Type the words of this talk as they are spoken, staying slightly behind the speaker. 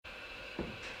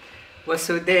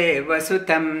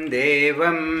वसुदेवसुतं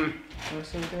देवं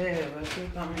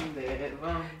वसुदेवसुतं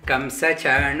देवं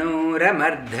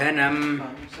कंसचाणूरमर्दनं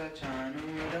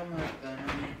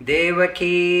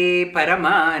देवकी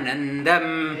परमानन्दं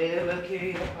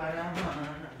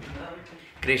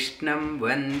कृष्णं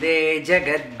वन्दे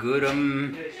जगद्गुरुं.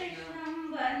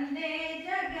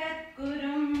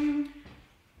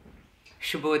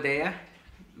 Shubhodaya,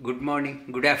 good morning,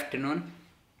 good afternoon,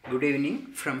 good evening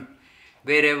from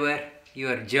wherever you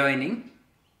are joining.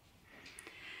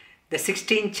 The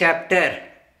 16th chapter,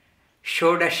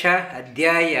 Shodasha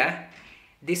Adhyaya,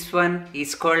 this one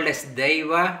is called as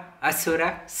Daiva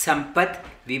Asura Sampat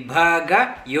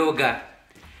Vibhaga Yoga.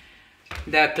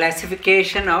 The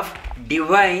classification of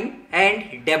divine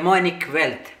and demonic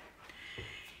wealth.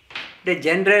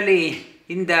 Generally,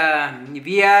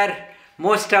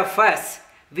 most of us,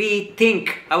 we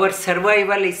think our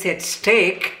survival is at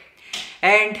stake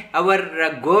and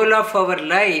our goal of our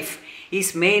life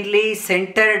is mainly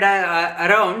centered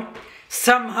around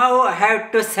somehow I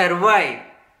have to survive.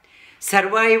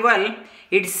 Survival,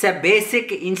 it's a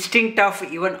basic instinct of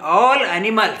even all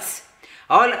animals.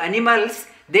 All animals,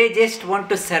 they just want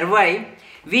to survive.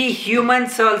 We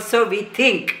humans also, we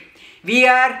think we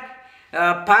are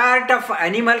part of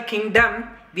animal kingdom.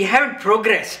 We haven't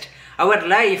progressed. Our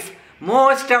life,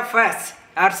 most of us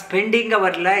are spending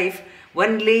our life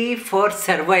only for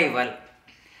survival.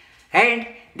 And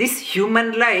this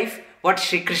human life, what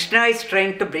Sri Krishna is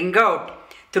trying to bring out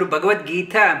through Bhagavad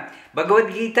Gita.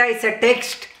 Bhagavad Gita is a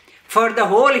text for the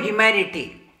whole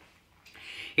humanity.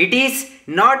 It is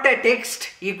not a text,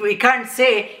 we can't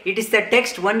say it is the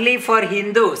text only for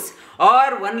Hindus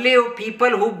or only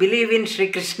people who believe in Sri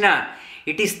Krishna.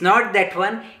 It is not that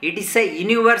one, it is a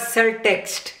universal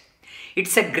text.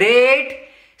 It's a great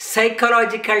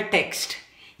psychological text.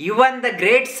 Even the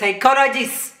great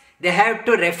psychologists, they have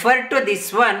to refer to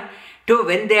this one to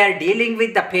when they are dealing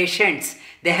with the patients.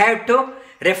 They have to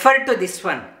refer to this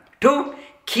one to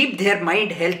keep their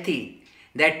mind healthy.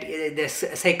 That the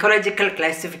psychological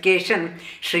classification,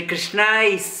 Sri Krishna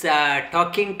is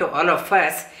talking to all of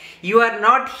us. You are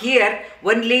not here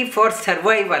only for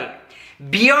survival.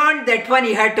 Beyond that one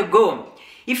you have to go.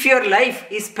 If your life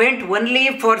is spent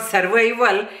only for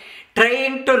survival,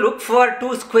 trying to look for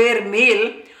 2 square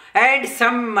meal and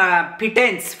some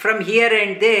pittance from here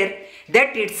and there,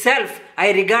 that itself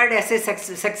I regard as a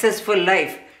successful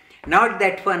life. Not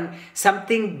that one,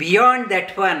 something beyond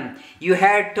that one. You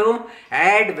have to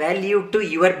add value to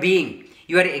your being,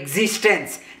 your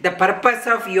existence. The purpose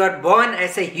of you are born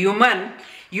as a human,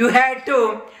 you have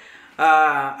to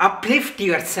uplift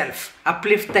yourself,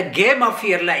 uplift the game of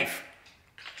your life.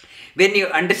 When you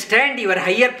understand your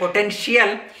higher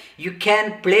potential, you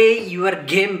can play your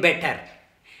game better.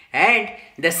 And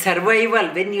the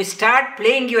survival, when you start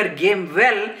playing your game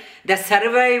well, the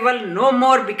survival no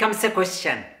more becomes a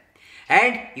question.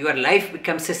 And your life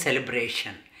becomes a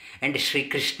celebration. And Sri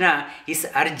Krishna is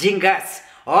urging us,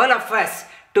 all of us,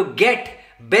 to get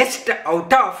best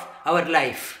out of our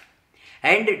life.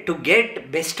 And to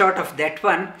get best out of that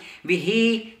one,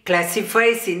 he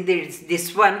classifies in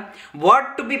this one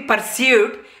what to be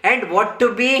pursued and what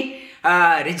to be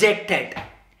rejected.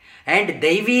 And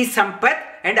Daivi Sampat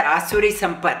and Asuri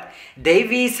Sampat.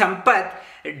 Daivi Sampat,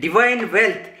 divine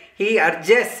wealth, he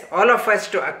urges all of us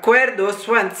to acquire those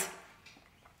ones.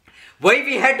 Why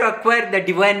we had to acquire the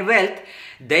divine wealth?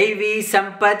 Daivi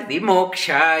Sampat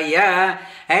Vimokshaya.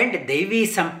 And Daivi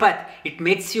Sampat, it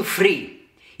makes you free.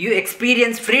 You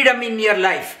experience freedom in your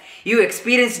life. You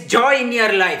experience joy in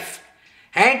your life.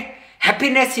 And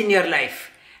happiness in your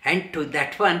life. And to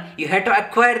that one, you have to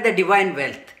acquire the divine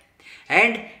wealth.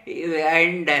 And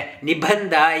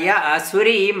Nibandhaya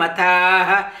Asuri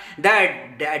Mataha,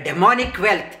 the demonic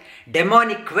wealth.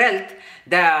 Demonic wealth,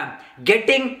 the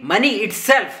getting money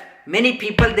itself. Many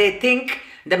people, they think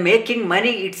the making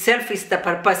money itself is the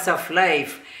purpose of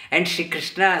life. And Sri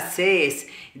Krishna says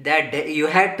that you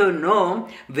have to know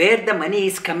where the money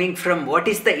is coming from, what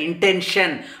is the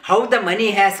intention, how the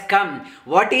money has come,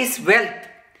 what is wealth.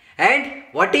 And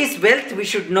what is wealth we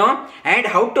should know, and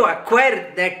how to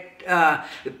acquire that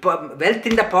wealth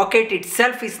in the pocket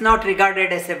itself is not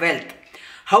regarded as a wealth.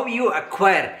 How you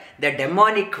acquire the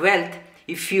demonic wealth,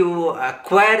 if you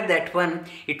acquire that one,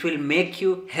 it will make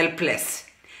you helpless.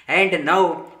 And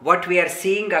now what we are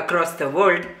seeing across the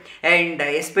world, and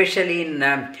especially in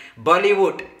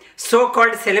Bollywood,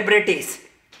 so-called celebrities,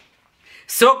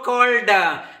 so-called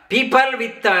people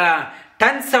with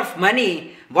tons of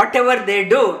money, whatever they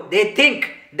do, they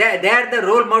think they are the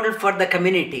role model for the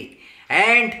community.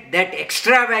 And that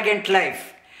extravagant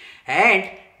life. And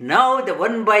now the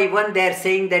one by one they are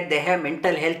saying that they have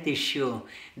mental health issue.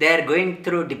 They are going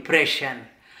through depression.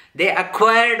 They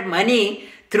acquired money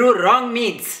through wrong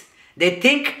means. They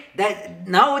think that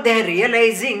now they are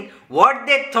realizing what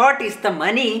they thought is the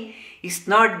money is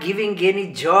not giving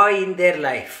any joy in their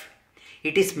life.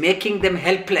 It is making them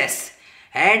helpless.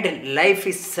 And life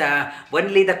is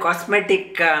only the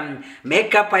cosmetic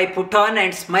makeup I put on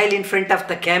and smile in front of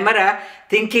the camera,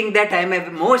 thinking that I am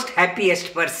a most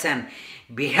happiest person.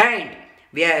 Behind,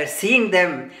 we are seeing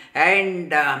them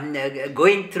and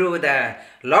going through the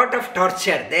lot of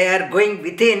torture. They are going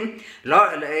within.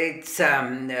 It's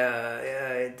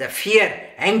the fear,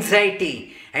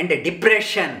 anxiety, and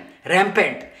depression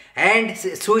rampant, and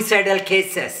suicidal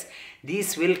cases.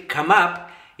 These will come up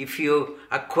if you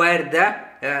acquire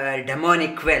the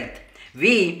demonic wealth.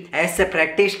 We, as the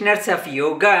practitioners of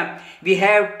yoga, we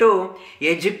have to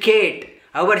educate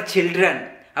our children,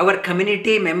 our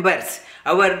community members,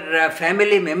 our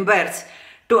family members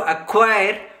to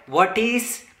acquire what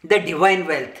is the divine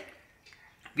wealth.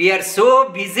 We are so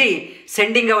busy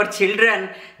sending our children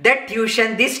that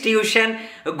tuition, this tuition,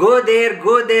 go there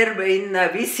in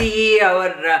VCE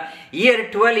or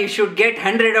year 12 you should get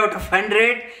 100 out of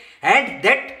 100, and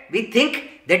that we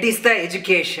think that is the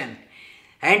education.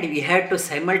 And we have to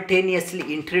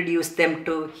simultaneously introduce them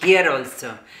to here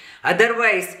also.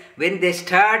 Otherwise, when they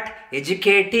start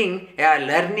educating,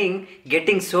 learning,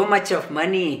 getting so much of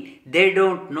money, they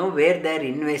don't know where they are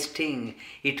investing.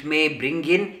 It may bring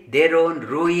in their own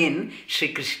ruin. Shri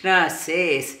Krishna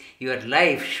says, your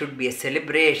life should be a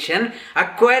celebration.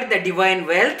 Acquire the divine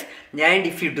wealth. And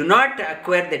if you do not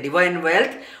acquire the divine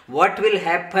wealth, what will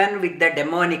happen with the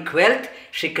demonic wealth?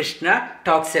 Shri Krishna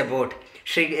talks about.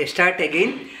 Start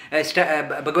again.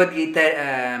 Bhagavad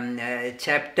Gita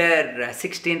chapter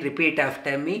 16. Repeat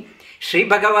after me. Shri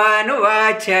Bhagavanu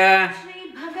Vacha.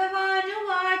 Shri Bhagavanu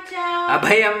Vacha.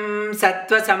 Abhayam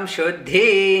Sattva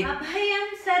Samshuddhi. Abhayam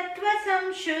Sattva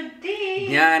Samshuddhi.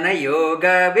 Jnana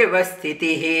Yoga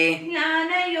Vyavasthitihi.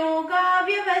 Jnana Yoga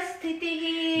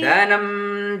Vyavasthitihi.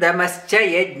 Danam Damascha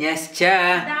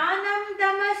Yajnascha. Danam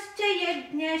Damascha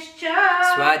Yajnascha.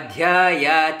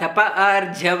 Swadhyaya Tapa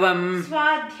Arjavam.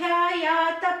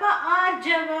 Swadhyaya Tapa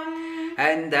Arjavam.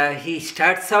 And he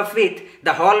starts off with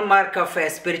the hallmark of a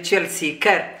spiritual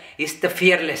seeker is the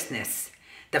fearlessness.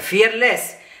 The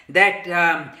fearless that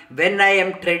when I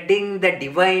am treading the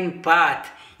divine path,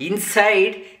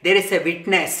 inside there is a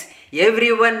witness.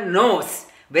 Everyone knows,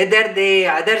 whether the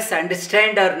others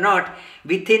understand or not,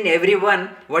 within everyone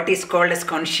what is called as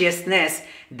consciousness,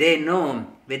 they know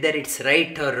whether it's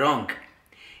right or wrong.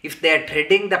 If they are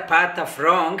treading the path of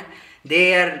wrong,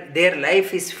 their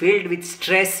life is filled with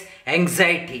stress,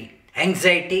 anxiety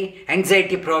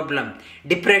problem,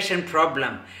 depression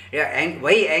problem.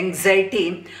 Why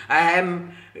anxiety? I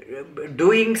am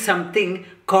doing something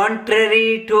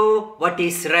contrary to what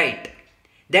is right.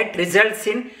 That results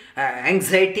in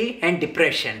anxiety and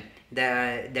depression.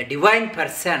 The divine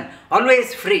person,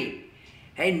 always free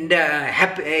and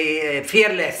happy,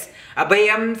 fearless.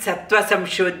 Abhayam Sattva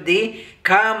Samshuddhi,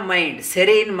 calm mind,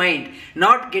 serene mind,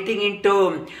 not getting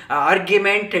into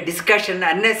argument, discussion,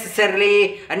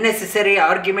 unnecessary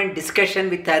argument, discussion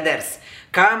with others.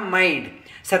 Calm mind,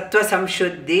 Sattva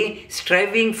Samshuddhi,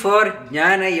 striving for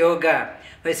Jnana Yoga,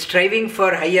 striving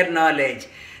for higher knowledge.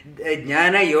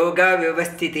 Jnana Yoga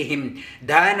Vyavasthitihim.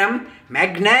 Dhanam,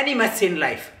 magnanimous in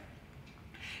life.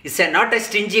 It's not a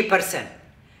stingy person.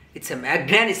 It's a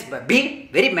magnanimous, be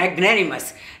very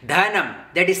magnanimous. Dhanam,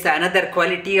 that is the another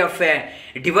quality of a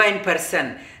divine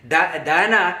person.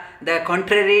 Dana, the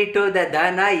contrary to the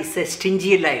dana is a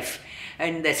stingy life.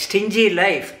 And the stingy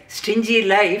life,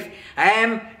 I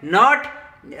am not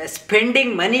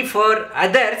spending money for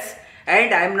others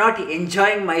and I am not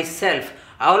enjoying myself.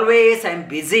 Always I am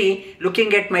busy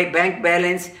looking at my bank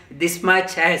balance. This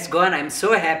much has gone. I am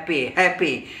so happy.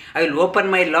 I will open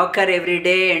my locker every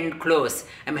day and close.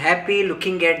 I am happy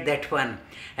looking at that one.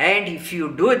 And if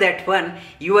you do that one,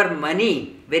 your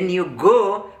money, when you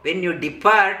go, when you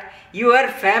depart, your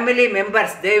family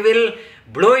members, they will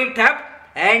blow it up.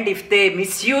 And if they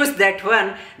misuse that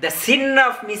one, the sin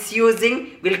of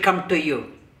misusing will come to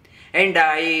you. And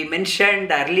I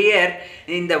mentioned earlier,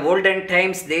 in the olden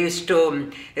times, they used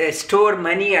to store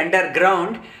money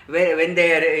underground. When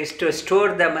they used to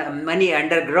store the money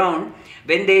underground,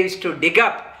 when they used to dig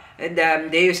up,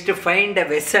 they used to find a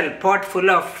vessel, pot full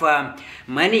of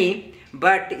money,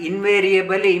 but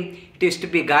invariably it used to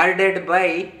be guarded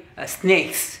by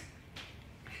snakes.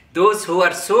 Those who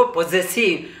are so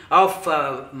possessive of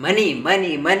money,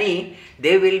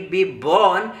 they will be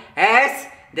born as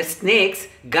the snakes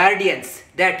guardians,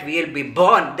 that we will be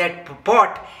born, that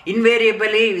pot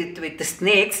invariably with the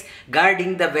snakes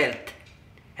guarding the wealth.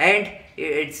 And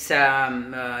it's they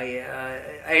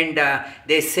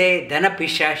say Dhana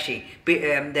Pishachi,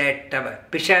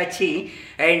 that Pishachi,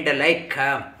 and like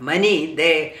money,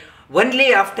 they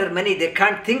only after money, they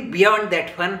can't think beyond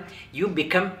that one. You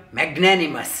become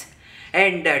magnanimous.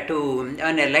 And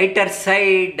on a lighter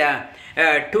side,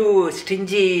 two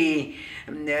stingy,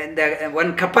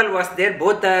 one couple was there,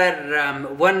 both are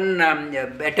one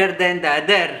better than the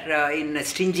other in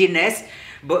stinginess.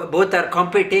 Both are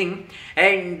competing,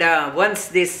 and once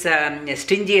this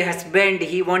stingy husband,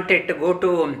 he wanted to go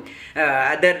to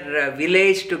other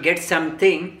village to get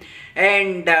something,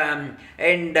 and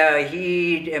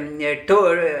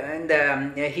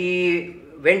he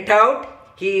went out.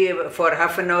 He for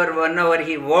half an hour, 1 hour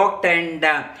he walked, and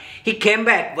he came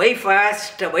back. Wife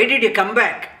asked, "Why did you come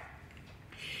back?"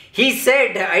 He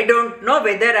said, "I don't know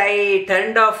whether I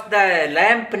turned off the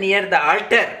lamp near the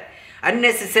altar.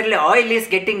 Unnecessarily oil is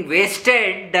getting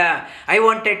wasted. I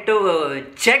wanted to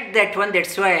check that one,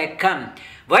 that's why I come."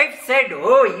 Wife said,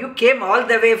 "Oh, you came all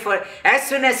the way for..." As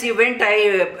soon as you went, I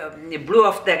blew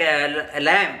off the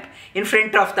lamp in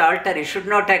front of the altar. You should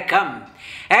not have come.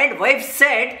 And wife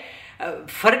said,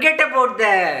 "Forget about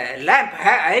the lamp.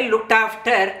 I looked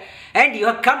after, and you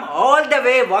have come all the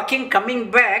way walking, coming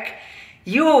back.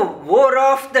 You wore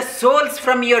off the soles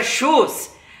from your shoes,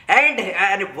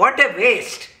 and what a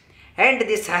waste." And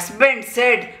this husband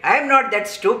said, "I am not that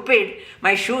stupid.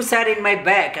 My shoes are in my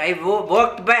bag. I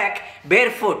walked back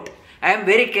barefoot. I am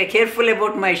very careful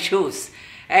about my shoes."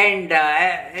 And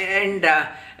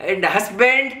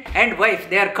husband and wife,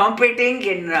 they are competing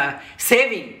in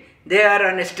saving. They are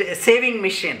on a saving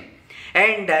mission.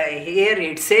 And here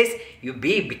it says, you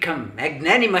become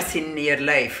magnanimous in your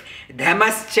life.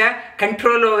 Dhammascha,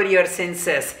 control over your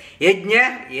senses.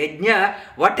 Yajna,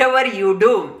 whatever you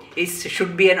do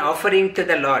should be an offering to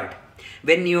the Lord.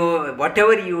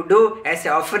 Whatever you do as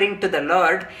an offering to the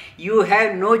Lord, you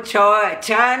have no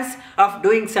chance of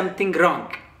doing something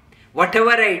wrong.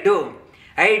 Whatever I do,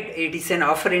 it is an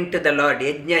offering to the Lord.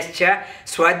 Yajnascha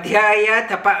swadhyaya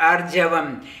tapa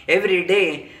arjavam. Every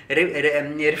day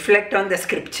reflect on the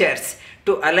scriptures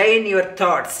to align your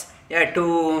thoughts, to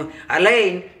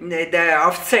align the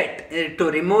offset,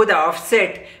 to remove the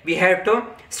offset. We have to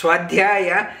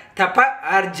swadhyaya tapa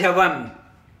arjavam.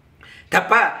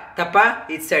 Tapa,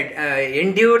 it's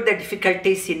endure the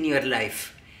difficulties in your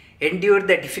life. Endure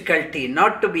the difficulty,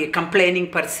 not to be a complaining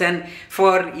person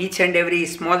for each and every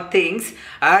small things.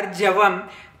 Arjavam,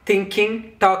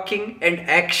 thinking, talking and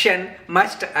action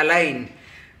must align.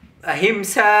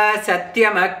 Ahimsa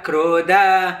satyam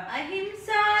akrodha.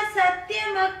 Ahimsa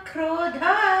satyam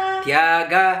akrodha.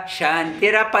 Tyaga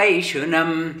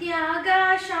shantirapaishunam.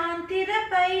 Tyaga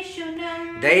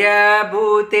shantirapaishunam. Daya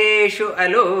bhuteshu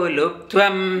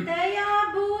aloluptvam. Daya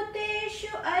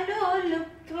bhuteshu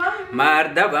aloluptvam.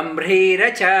 Mardavam hrira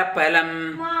chapalam.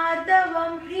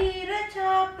 Mardavam hrira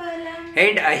chapalam.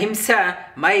 And ahimsa,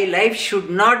 my life should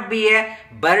not be a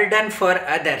burden for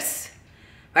others.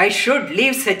 I should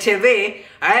live such a way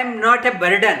I am not a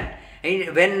burden.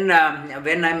 When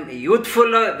I'm youthful,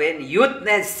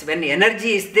 when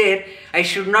energy is there, I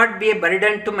should not be a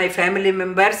burden to my family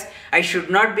members. I should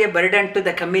not be a burden to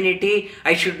the community.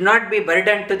 I should not be a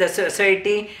burden to the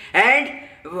society. And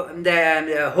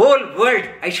the whole world,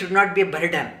 I should not be a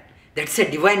burden. That's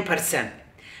a divine person.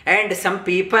 And some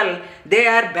people, they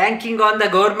are banking on the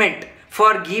government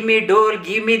for give me dole,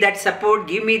 give me that support,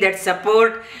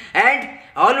 and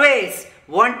always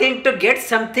wanting to get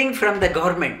something from the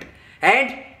government.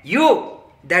 And you,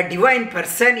 the divine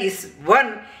person, is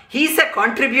one, he is a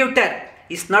contributor,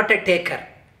 is not a taker.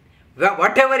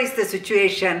 Whatever is the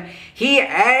situation, he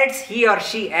or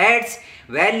she adds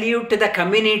value to the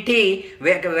community,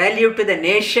 value to the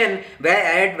nation,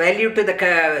 value to the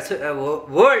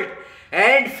world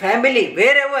and family,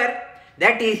 wherever,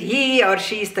 that is he or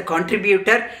she is the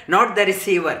contributor, not the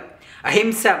receiver.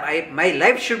 Ahimsa, my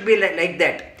life should be like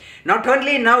that. Not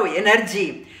only now,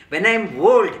 energy. When I am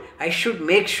old, I should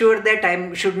make sure that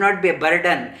I should not be a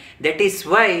burden. That is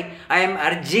why I am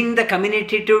urging the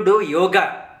community to do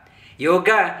yoga.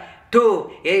 Yoga,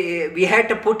 we have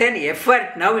to put an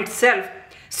effort now itself,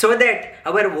 so that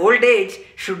our old age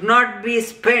should not be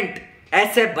spent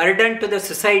as a burden to the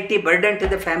society, burden to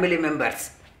the family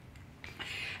members.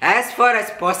 As far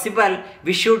as possible,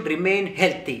 we should remain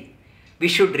healthy. We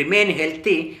should remain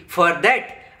healthy. For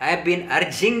that, I have been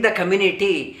urging the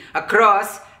community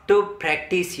across to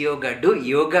practice yoga. Do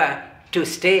yoga to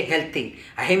stay healthy.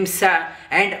 Ahimsa,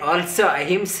 and also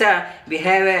ahimsa, we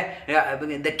have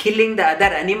the killing the other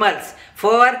animals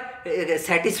for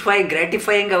satisfying,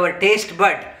 gratifying our taste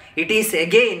bud. It is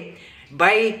again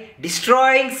by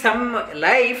destroying some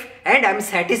life and I am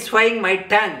satisfying my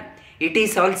tongue. It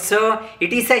is a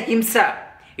himsa.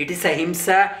 It is a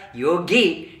himsa.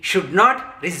 Yogi should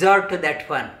not resort to that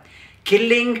one.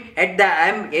 Killing I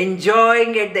am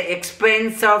enjoying at the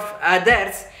expense of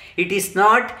others. It is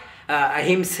not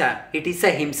ahimsa. It is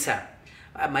a himsa.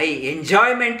 My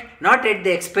enjoyment not at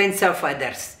the expense of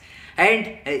others.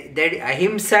 And that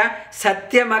ahimsa,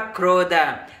 satyam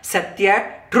akrodha.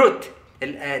 Satya, truth.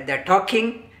 The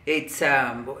talking, it's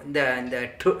the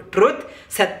truth.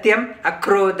 Satyam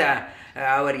akrodha.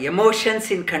 Our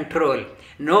emotions in control.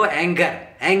 No anger.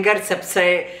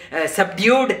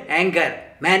 Subdued anger.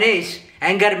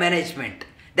 Anger management.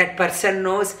 That person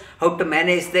knows how to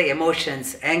manage the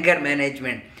emotions. Anger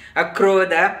management.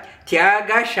 Akrodha,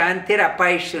 tyaga shantir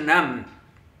apaishunam.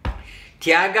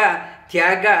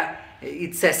 Tyaga,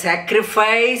 it's a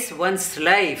sacrifice one's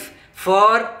life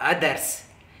for others.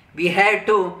 We have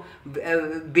to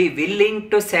be willing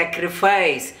to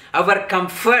sacrifice our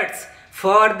comforts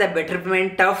for the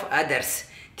betterment of others.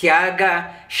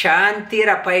 Tyaga shantir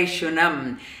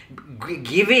apaishunam.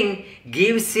 Giving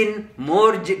gives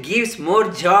more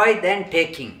joy than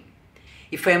taking.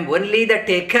 If I am only the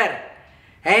taker,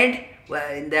 and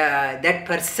that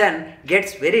person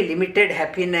gets very limited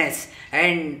happiness,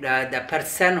 and the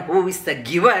person who is the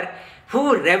giver,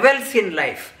 who revels in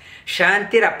life.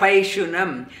 Shantir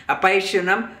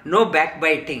apaishunam, no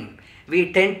backbiting.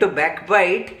 We tend to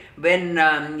backbite when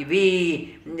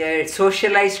we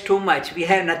socialize too much. We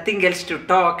have nothing else to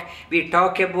talk. We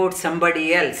talk about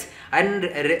somebody else.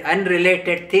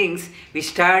 Unrelated things. We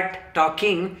start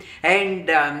talking, and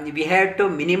we have to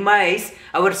minimize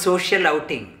our social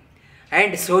outing.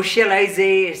 And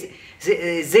socializing,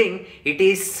 it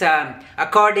is,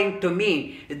 according to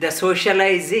me, the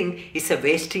socializing is a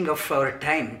wasting of our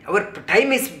time. Our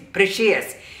time is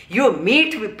precious. You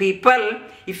meet with people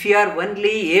if you are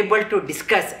only able to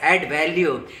discuss, add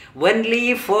value,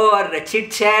 only for chit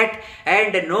chat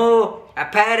and no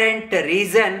apparent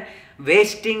reason,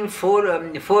 wasting 4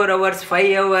 hours,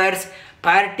 5 hours,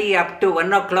 party up to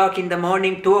 1 o'clock in the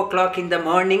morning, 2 o'clock in the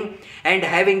morning, and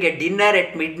having a dinner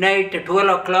at midnight,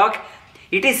 12 o'clock.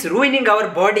 It is ruining our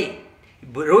body,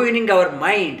 ruining our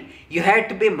mind. You have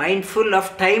to be mindful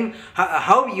of time,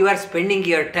 how you are spending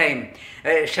your time.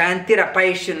 Shantir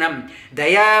apaishunam,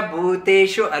 daya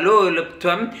bhuteshu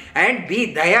aloluptvam, and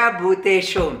be daya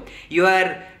bhuteshu. You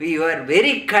are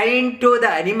very kind to the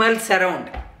animals around.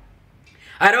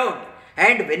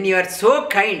 And when you are so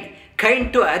kind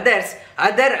to others,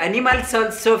 other animals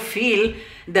also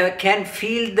can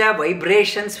feel the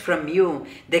vibrations from you.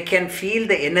 They can feel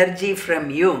the energy from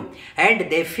you, and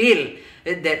they feel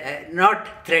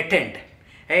not threatened.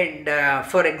 And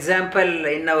for example,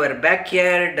 in our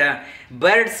backyard,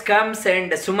 birds comes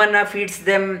and Sumana feeds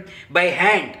them by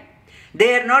hand.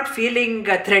 They are not feeling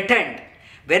threatened.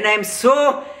 When I am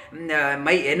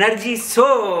my energy is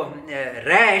so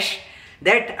rash,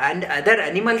 that and other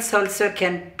animals also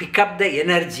can pick up the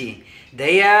energy.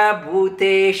 Daya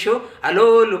bhuteshu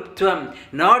aloluptvam,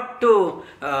 not to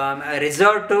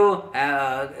resort to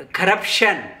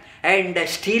corruption and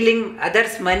stealing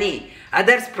others' money,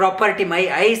 others' property. My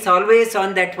eye is always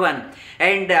on that one.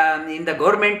 And in the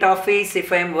government office,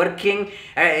 if I am working,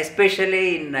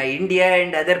 especially in India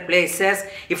and other places,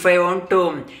 if I want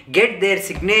to get their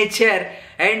signature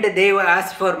and they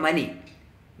ask for money,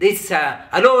 this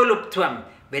aloluptvam.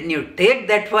 When you take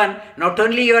that one, not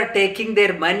only you are taking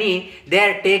their money,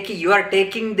 you are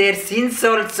taking their sins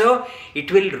also.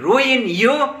 It will ruin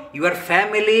you, your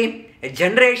family,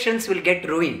 generations will get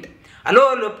ruined.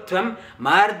 Aloluptvam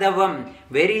mardavam,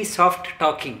 very soft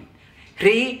talking.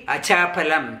 Hri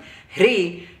achapalam,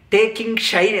 Hri taking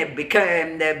shy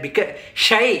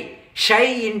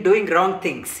in doing wrong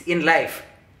things in life.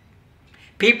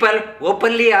 People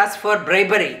openly ask for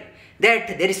bribery,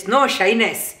 that there is no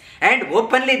shyness. And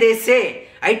openly they say,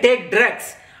 I take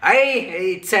drugs,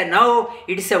 now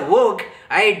it is a vogue,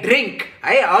 I drink,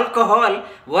 alcohol,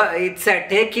 it's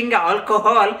taking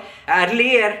alcohol.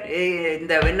 Earlier,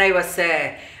 when I was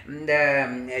a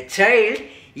child,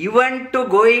 even to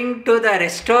going to the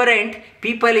restaurant,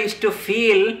 people used to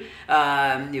feel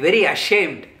very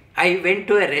ashamed. I went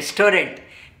to a restaurant.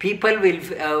 People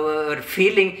were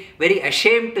feeling very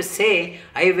ashamed to say,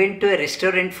 I went to a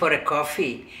restaurant for a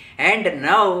coffee. And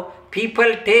now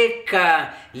people take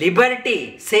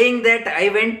liberty saying that I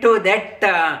went to that,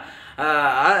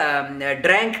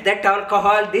 drank that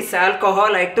alcohol, this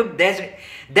alcohol, I took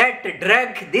that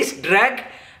drug, this drug,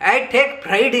 I take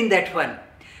pride in that one.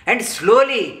 And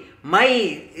slowly,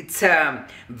 my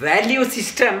value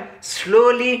system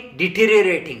slowly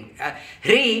deteriorating.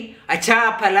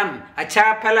 Achapala,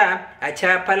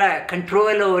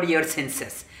 control over your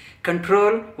senses.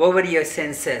 Control over your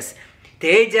senses.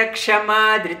 Teja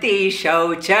kshama dhriti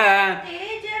shaucha.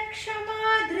 Teja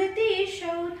kshama dhriti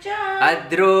shaucha.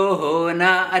 Adroho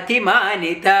na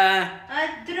atimanita.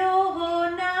 Adroho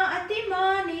na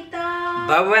atimanita.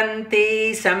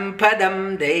 Bhavanti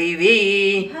sampadam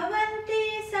devi. Bhavanti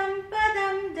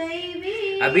sampadam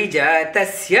devi.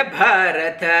 Abhijatasya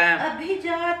bharata.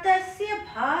 Abhijatasya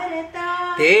bharata.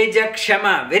 Teja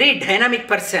kshama, very dynamic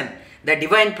person. The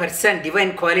divine person,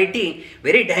 divine quality,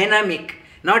 very dynamic.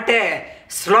 Not a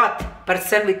sloth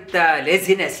person with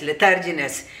laziness,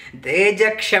 letharginess.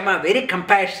 Teja kshama, very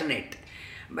compassionate.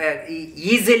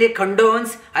 Easily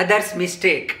condones others'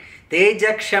 mistake.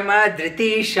 Teja kshama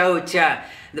dhriti shaucha.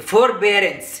 The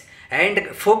forbearance and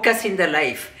focus in the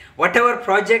life. Whatever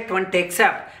project one takes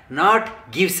up,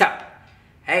 not gives up.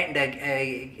 And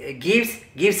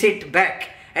gives it back.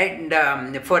 And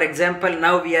for example,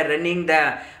 now we are running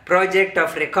the project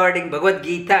of recording Bhagavad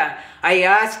Gita. I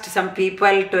asked some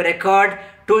people to record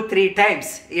 2-3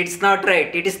 times. It's not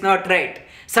right. It is not right.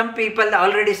 Some people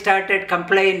already started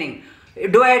complaining.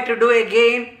 Do I have to do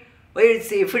again?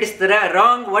 If it is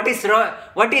wrong, what is wrong?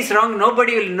 What is wrong?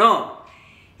 Nobody will know.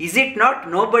 Is it not?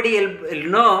 Nobody will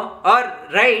know. Or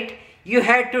right? You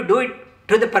had to do it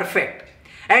to the perfect.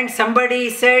 And somebody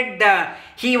said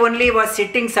he only was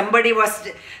sitting, somebody was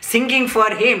singing for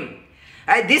him.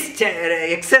 This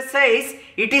exercise,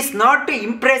 it is not to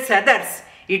impress others.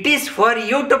 It is for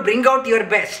you to bring out your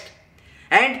best.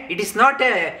 And it is not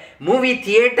a movie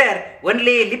theater,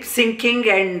 only lip syncing,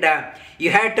 and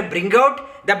you have to bring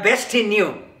out the best in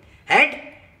you. And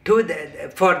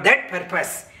for that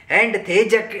purpose. And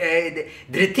Teja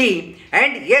Dhriti.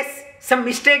 And yes, some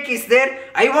mistake is there.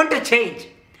 I want to change.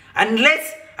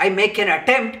 Unless I make an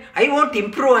attempt, I won't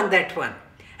improve on that one.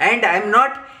 And I am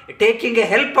not taking a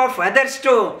help of others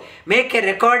to make a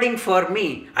recording for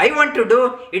me. I want to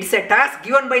do, it's a task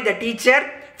given by the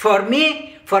teacher for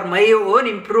me, for my own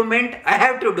improvement, I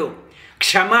have to do.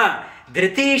 Kshama,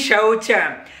 dhriti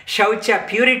shaucha. Shaucha,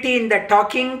 purity in the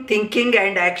talking, thinking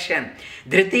and action.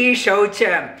 Dhriti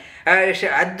shaucha.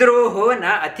 Adroho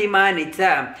na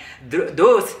atimanita.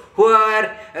 Those who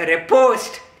are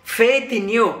reposed faith in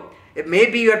you,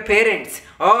 maybe your parents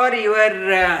or your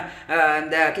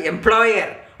the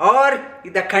employer or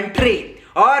the country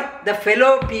or the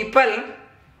fellow people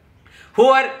who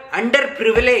are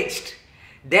underprivileged,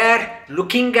 they are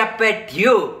looking up at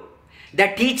you.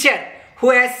 The teacher who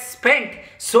has spent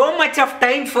so much of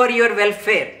time for your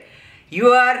welfare, you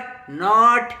are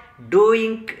not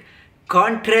doing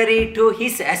contrary to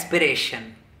his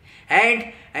aspiration.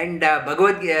 And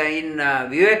Bhagavad in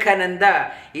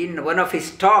Vivekananda, in one of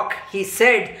his talk, he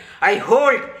said, I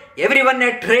hold everyone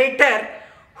a traitor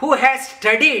who has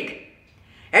studied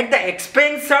at the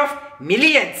expense of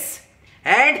millions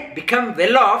and become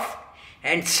well off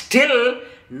and still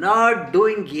not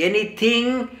doing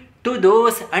anything to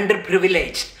those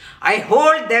underprivileged. I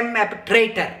hold them a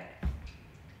traitor.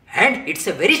 And it's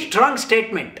a very strong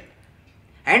statement.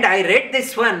 And I read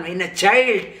this one in a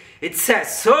child. It's a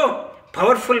so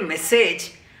powerful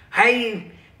message.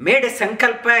 I made a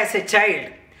sankalpa as a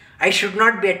child. I should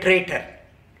not be a traitor.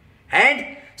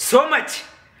 And so much.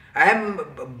 I am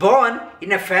born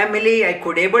in a family. I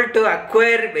could able to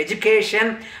acquire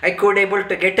education. I could able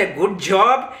to get a good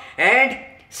job. And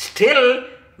still,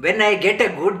 when I get a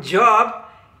good job,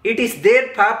 it is their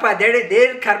papa,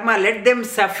 their karma. Let them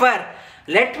suffer.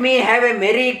 Let me have a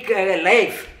merry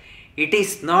life. It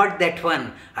is not that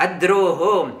one.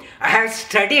 Adroho. I have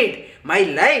studied. My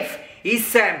life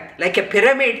is like a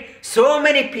pyramid. So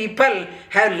many people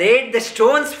have laid the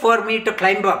stones for me to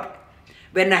climb up.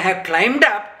 When I have climbed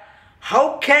up,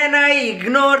 how can I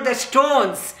ignore the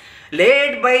stones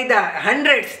laid by the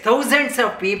hundreds, thousands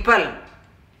of people?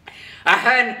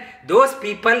 And those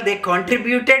people, they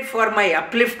contributed for my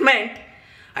upliftment.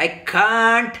 I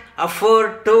can't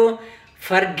afford to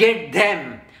forget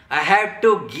them. I have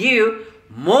to give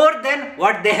more than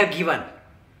what they have given.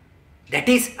 That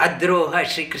is Adroha.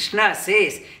 Sri Krishna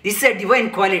says, this is a divine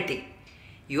quality.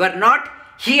 You are not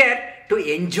here to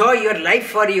enjoy your life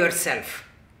for yourself.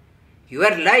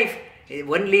 Your life,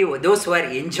 only those who are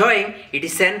enjoying, it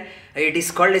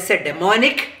is called as a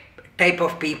demonic type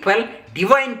of people,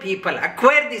 divine people.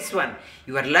 Acquire this one.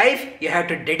 Your life, you have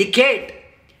to dedicate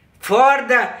for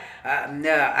the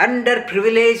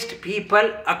underprivileged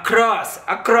people across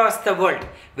the world,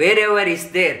 wherever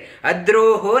is there.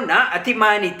 Adroho na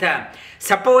atimanita.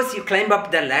 Suppose you climb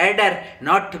up the ladder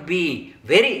not to be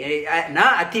very,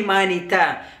 na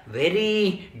atimanita,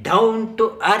 very down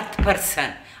to earth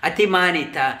person.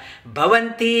 Atimanita.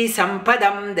 Bhavanti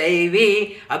sampadam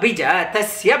daivi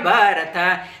abhijatasya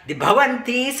bharata. The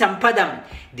bhavanti sampadam.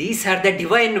 These are the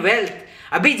divine wealth.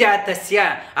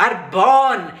 Abhijatasya are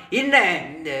born in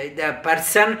the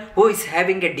person who is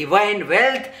having a divine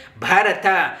wealth.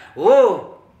 Bharata.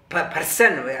 Oh,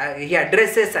 person. He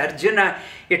addresses Arjuna.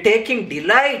 You're taking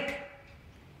delight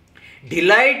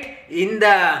in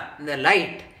the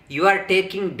light. You are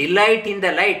taking delight in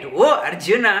the light. Oh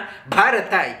Arjuna,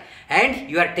 Bharata. And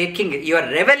you are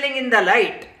reveling in the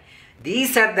light.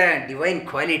 These are the divine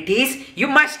qualities. You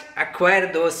must acquire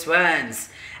those ones.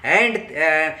 And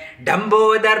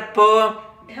Dambodharpo,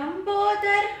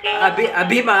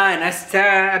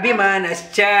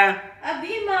 Abhimanascha,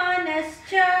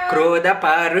 Krodha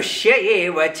Parushya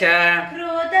evacha,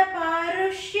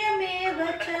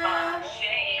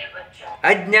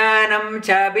 Ajnanam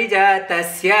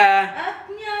Chabhijatasya,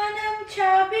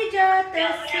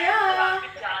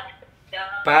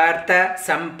 Partha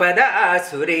Sampada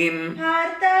Asurim.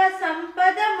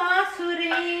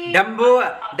 Dambo,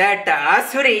 that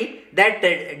Asuri, that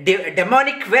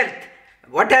demonic wealth.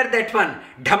 What are that one?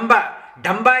 Damba.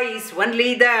 Damba is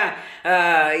only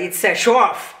it's a show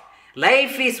off.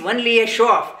 Life is only a show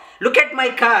off. Look at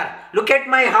my car. Look at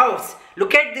my house.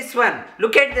 Look at this one.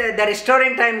 Look at the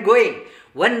restaurant I am going.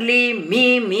 Only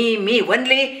me.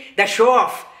 Only the show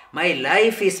off. My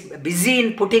life is busy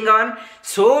in putting on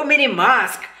so many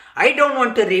masks. I don't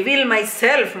want to reveal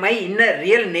myself, my inner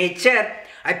real nature.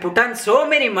 I put on so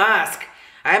many masks.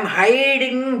 I am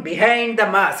hiding behind the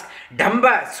mask.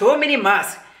 Damba, so many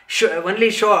masks. Only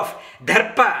show off.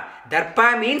 Darpa.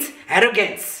 Darpa means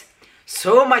arrogance.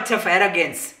 So much of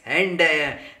arrogance. And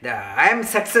I am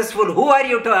successful. Who are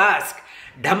you to ask?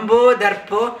 Dambo,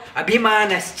 Darpo,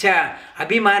 Abhimanascha.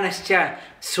 Abhimanascha.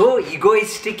 So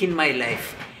egoistic in my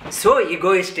life. So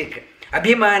egoistic.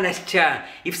 Abhimanascha.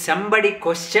 If somebody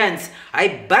questions, I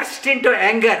burst into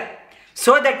anger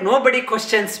so that nobody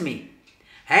questions me.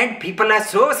 And people are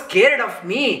so scared of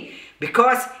me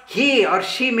because he or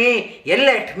she may yell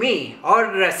at me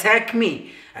or sack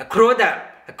me. Krodha,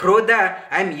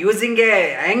 I am using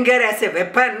anger as a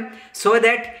weapon so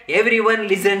that everyone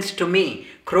listens to me.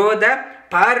 Krodha,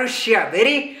 Parushya,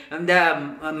 very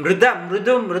mrudu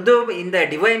in the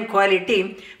divine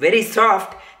quality, very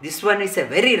soft. This one is a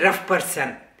very rough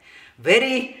person.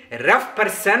 Very rough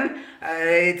person.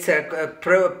 It's a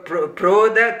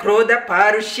Krodha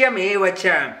Parushya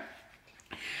mevacha.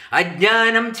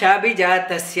 Ajnanam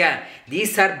Chabhijatasya.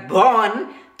 These are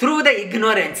born through the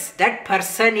ignorance. That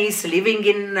person is living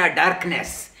in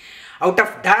darkness. Out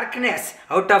of darkness,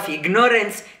 out of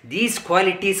ignorance, these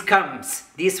qualities comes.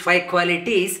 These 5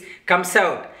 qualities comes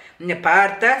out.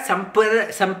 Partha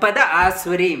Sampada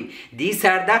Asurim. These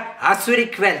are the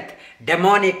Asuric wealth,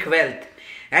 demonic wealth.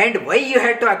 And why you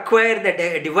have to acquire the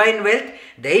divine wealth?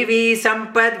 Daivi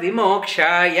Sampad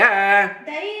Vimokshaya.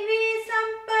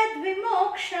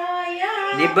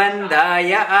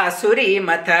 Nibandhaya Asuri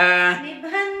Mata.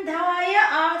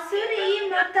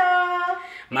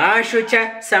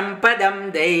 Mashucha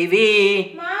Sampadam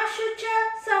Daivi.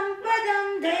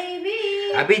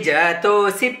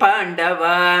 Abhijatosi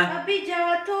Pandava.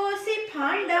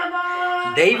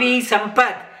 Daivi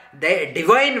Sampad, the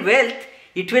divine wealth,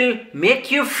 it will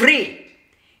make you free.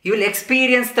 You will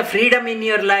experience the freedom in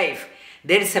your life.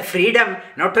 There is a freedom,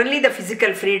 not only the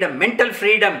physical freedom, mental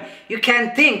freedom. You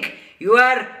can think.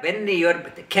 When you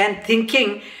can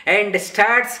thinking and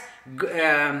starts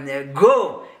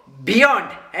go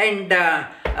beyond, and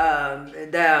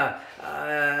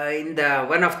in the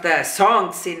one of the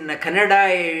songs in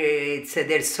Kannada, it's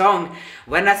their song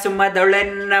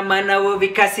Vanasumadolenna Manavu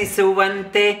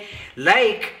Vikasisuvante.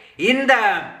 Like in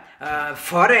the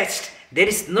forest, there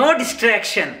is no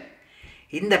distraction.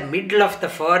 In the middle of the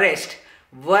forest,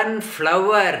 one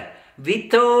flower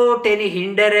without any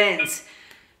hindrance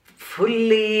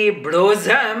fully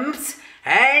blossoms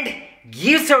and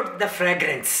gives out the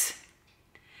fragrance.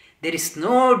 There is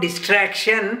no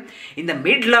distraction. In the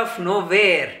middle of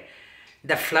nowhere,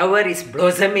 the flower is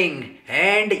blossoming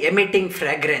and emitting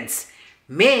fragrance.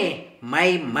 May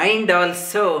my mind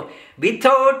also,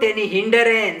 without any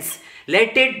hindrance,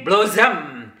 let it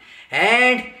blossom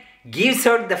and gives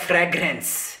out the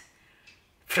fragrance.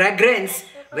 Fragrance,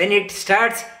 when it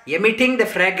starts emitting the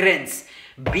fragrance,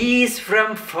 Bees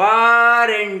from far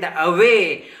and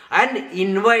away,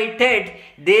 uninvited,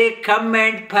 they come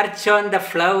and perch on the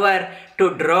flower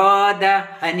to draw the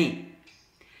honey.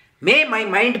 May my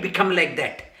mind become like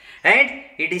that. And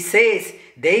it says,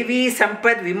 Devi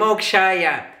Sampad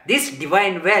Vimokshaya. This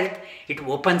divine wealth, it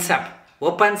opens up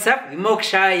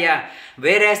Vimokshaya.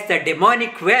 Whereas the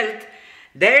demonic wealth,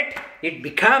 that it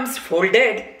becomes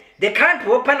folded, they can't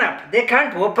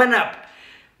open up.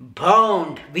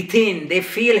 Bound within, they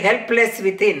feel helpless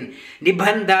within.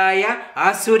 Nibandhaya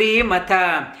Asuri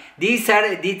Mata. This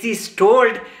is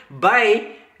told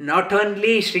by, not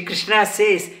only Sri Krishna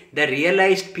says, the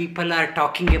realized people are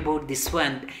talking about this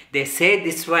one. They say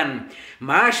this one,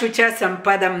 Ma Shucha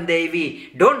Sampadam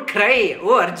Devi. Don't cry,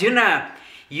 oh Arjuna.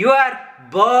 You are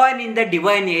born in the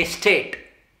divine estate.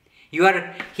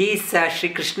 Sri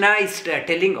Krishna is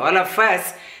telling all of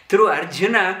us through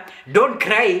Arjuna, don't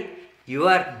cry. You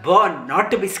are born,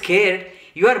 not to be scared.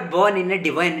 You are born in a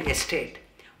divine estate.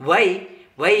 Why?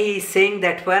 Why he is saying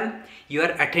that one? You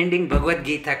are attending Bhagavad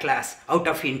Gita class out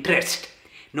of interest.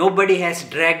 Nobody has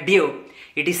dragged you.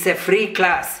 It is a free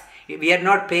class. We are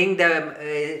not paying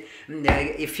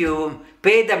if you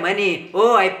pay the money,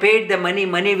 oh, I paid the money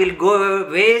will go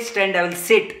waste and I will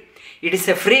sit. It is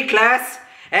a free class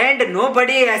and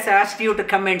nobody has asked you to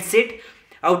come and sit.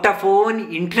 Out of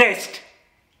own interest,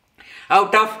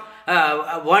 out of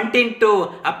wanting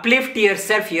to uplift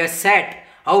yourself, you are sat.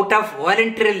 Out of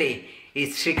voluntarily,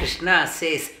 Sri Krishna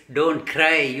says, don't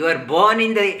cry. You are born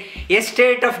in the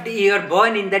estate you are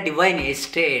born in the divine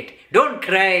estate. Don't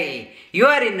cry. You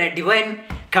are in a divine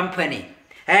company.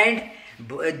 And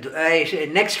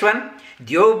next one,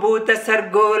 Dyo Bhuta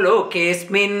Sargo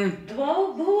Lokesmin.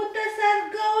 Dvau Bhuta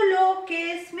Sargo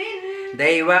Lokesmin.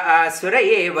 Daiva Asura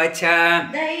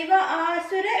Evacha. Daiva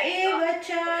Asura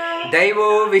Evacha.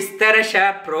 Daivo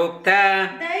Vistarasha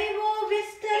Prokta. Daivo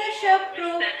Vistarasha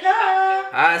Prokta.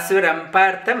 Asuram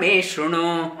Parthame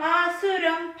Shrunu.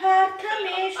 Asuram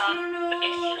Parthame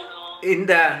Shrunu. In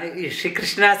the Sri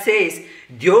Krishna says,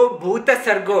 Dyo Bhuta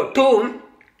Sargo, two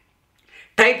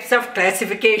types of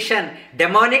classification,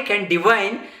 demonic and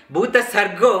divine, Bhuta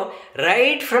Sargo,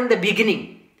 right from the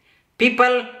beginning.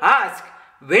 People ask,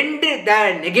 when did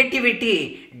the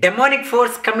negativity, demonic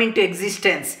force come into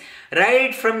existence?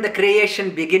 Right from the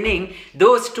creation beginning,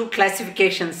 those two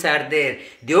classifications are there.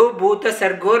 Dyo Bhuta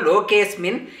Sargo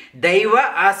Lokesmin,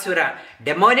 Daiva Asura.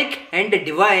 Demonic and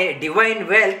divine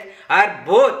wealth are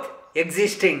both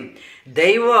existing.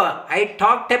 Daiva, I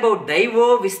talked about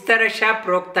Daivo Vistarasha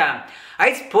Prokta.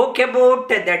 I spoke about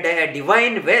the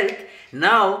divine wealth.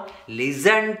 Now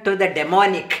listen to the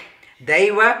demonic.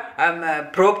 Daiva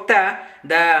Prokta,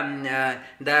 the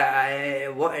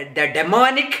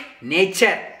demonic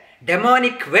nature,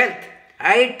 demonic wealth.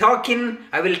 I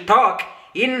will talk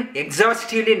in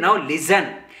exhaustively. Now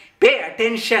listen. Pay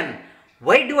attention.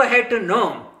 Why do I have to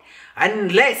know?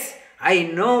 Unless I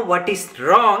know what is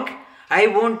wrong, I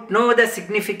won't know the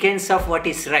significance of what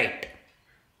is right.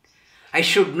 I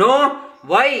should know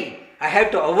why I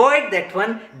have to avoid that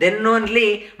one. Then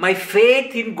only my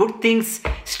faith in good things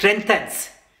strengthens.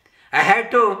 I have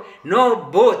to know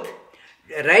both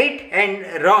right and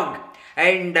wrong.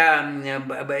 And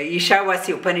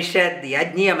Ishavasi Upanishad, the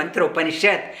Yajniya Mantra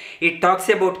Upanishad, it talks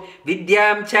about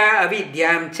Vidyam cha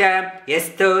avidyam cha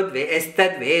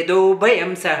estad vedo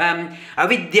bhayam saham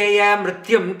avidyaya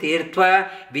mrityum tirtva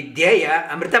vidyaya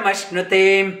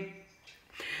amritamashnute.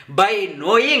 By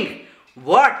knowing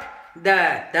what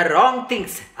the wrong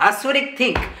things, asuric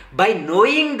thing, by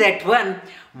knowing that one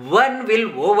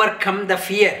will overcome the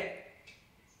fear.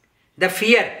 The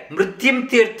fear, mrityum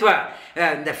tirtva,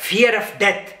 the fear of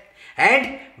death.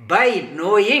 And by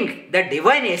knowing the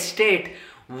divine estate,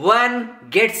 one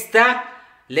gets the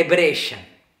liberation.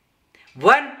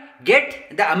 One get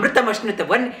the amritamashnita,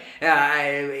 one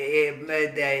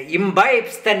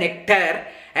imbibes the nectar,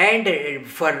 and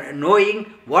for knowing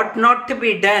what not to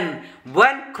be done,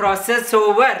 one crosses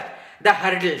over the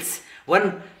hurdles.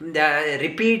 One the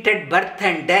repeated birth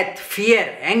and death,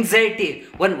 fear, anxiety,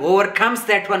 one overcomes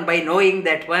that one by knowing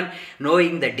that one,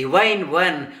 knowing the divine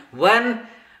one,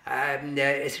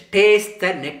 tastes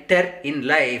the nectar in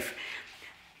life.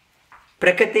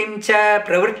 Prakatim cha,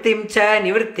 pravrittim cha,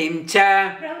 nivrittim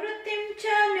cha. Pravrittim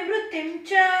cha, nivrittim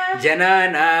cha.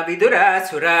 Janana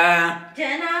vidurasura.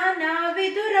 Janana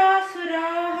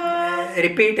vidurasura.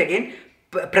 Repeat again.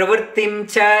 Pravrittim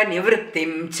cha,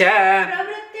 nivrittim cha.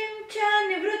 Pravrittim cha,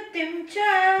 nivrittim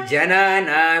cha.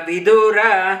 Janana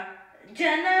vidura.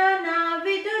 Janana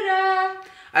vidura.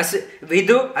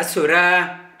 Vidu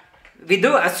asura.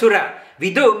 Vidu asura.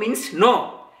 Vidu means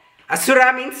no.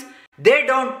 Asura means they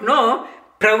don't know.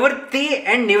 pravritti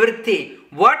and nivritti.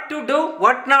 What to do,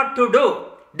 what not to do,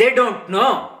 they don't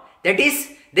know. That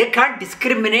is, they can't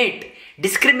discriminate.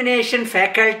 Discrimination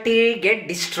faculty get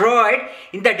destroyed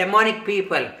in the demonic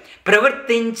people.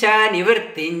 Pravrittincha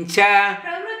nivrittincha.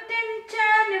 Pravrittincha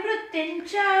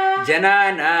nivrittincha.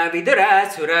 Janana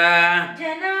vidurasura.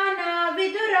 Janana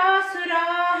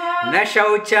vidurasuraha. Na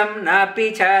shaucham na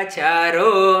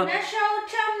pichacharo. Na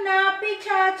shaucham na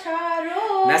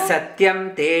pichacharo. Na satyam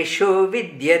teshu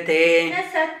vidyate. Na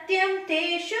satyam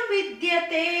teshu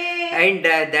vidyate. And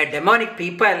the demonic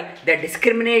people, the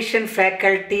discrimination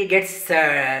faculty gets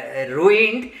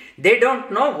ruined. They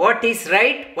don't know what is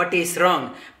right, what is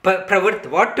wrong. What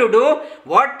to do,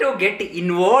 what to get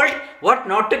involved, what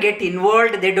not to get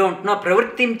involved, they don't know.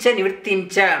 Pravrittimcha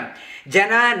nivrittimcha.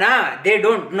 Janana, they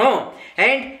don't know.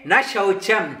 And na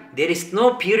shaucham, there is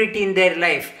no purity in their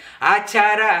life.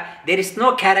 Achara, there is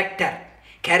no character.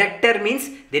 Character means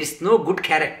there is no good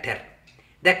character.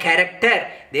 The character,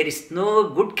 there is no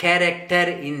good character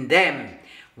in them.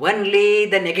 Only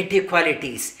the negative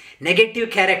qualities. Negative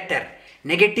character.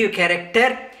 Negative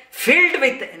character filled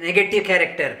with negative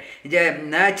character.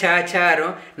 Na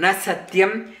chacharo, na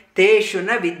satyam, teshu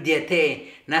na vidyate.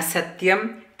 Na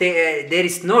satyam, there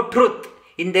is no truth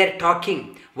in their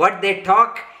talking. What they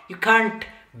talk, you can't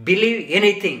believe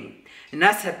anything.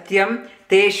 Na satyam,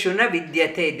 teshu na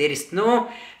vidyate. There is no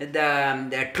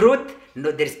the truth. No,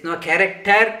 there is no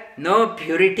character, no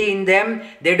purity in them.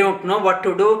 They don't know what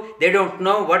to do. They don't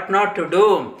know what not to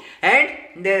do. And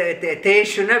the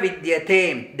teshuna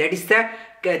vidyate. That is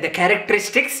the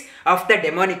characteristics of the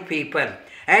demonic people.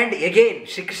 And again,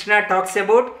 Shri Krishna talks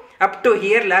about, up to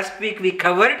here, last week we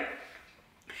covered,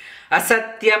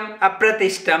 asatyam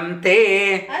apratishtam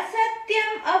te.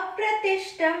 Asatyam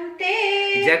apratishtam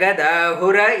te.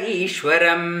 Jagadahura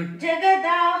ishwaram.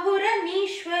 Jagadahura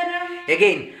nishwaram.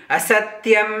 Again,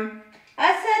 asatyam.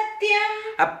 Asatyam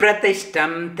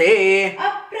Apratishtam te.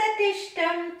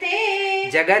 apratishtam te.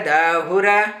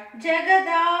 Jagadahura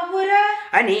Jagadahura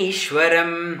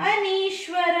anishwaram.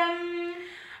 anishwaram.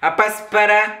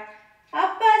 Apaspara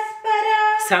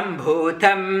Apaspara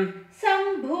sambhutam.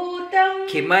 sambhutam.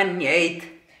 Kimanyait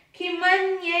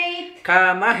Kimanyait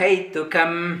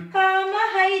kamahaitukam.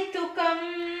 kamahaitukam.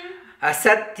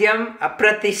 Asatyam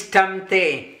apratishtam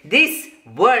te. This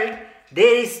world,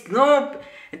 there is no,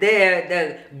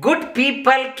 the good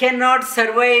people cannot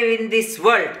survive in this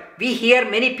world. We hear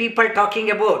many people talking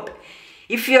about,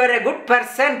 if you are a good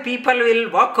person, people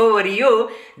will walk over you.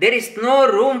 There is no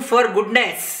room for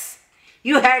goodness.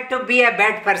 You have to be a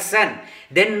bad person.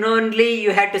 Then only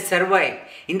you have to survive.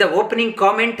 In the opening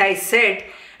comment I said,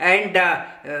 and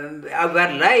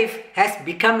our life has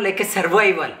become like a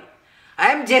survival.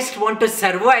 I am just want to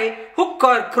survive, hook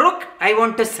or crook, I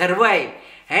want to survive.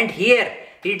 And here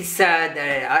it's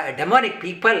the demonic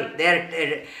people. They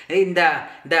are in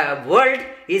the world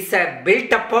is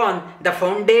built upon the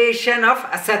foundation of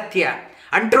asatya,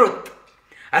 untruth.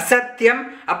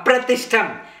 Asatyam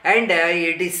apratishtam. And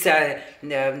it is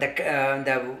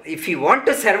if you want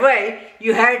to survive,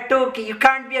 you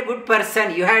can't be a good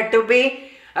person. You have to be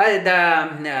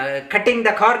cutting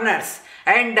the corners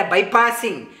and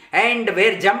bypassing and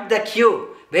jump the queue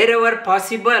wherever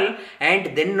possible,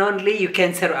 and then only you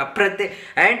can serve.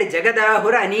 And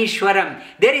Jagadahura Anishwaram.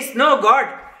 There is no God.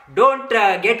 Don't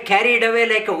get carried away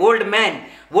like an old man,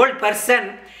 old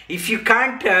person. If you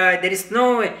can't, there is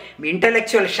no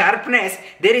intellectual sharpness,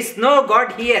 there is no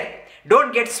God here.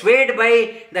 Don't get swayed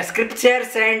by the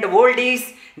scriptures and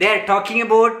oldies they are talking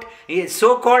about,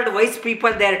 so-called wise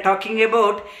people they are talking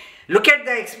about. Look at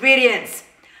the experience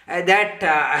that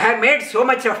I have made so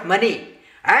much of money.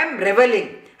 I am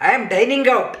reveling. I am dining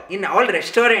out in all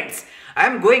restaurants. I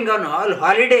am going on all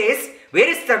holidays. Where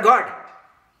is the God?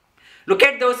 Look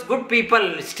at those good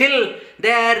people. Still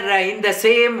they are in the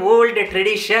same old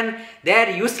tradition. They are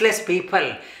useless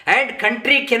people. And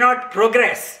country cannot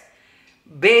progress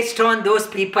based on those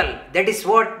people. That is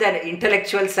what the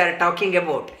intellectuals are talking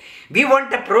about. We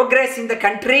want a progress in the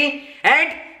country,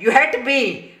 and you have to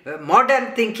be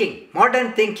modern thinking,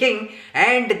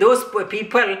 and those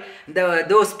people,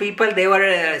 they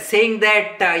were saying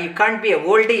that you can't be a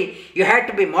oldie, you have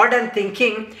to be modern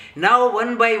thinking. Now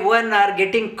one by one are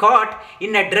getting caught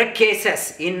in a drug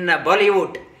cases in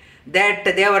Bollywood, that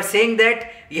they were saying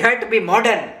that you have to be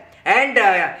modern, and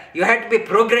you have to be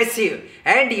progressive,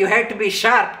 and you have to be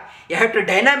sharp, you have to be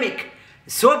dynamic.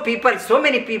 So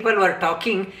many people were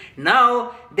talking.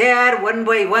 Now they are one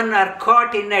by one are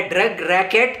caught in a drug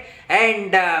racket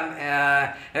and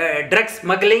drug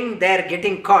smuggling. They are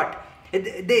getting caught.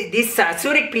 These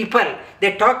Asuric people,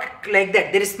 they talk like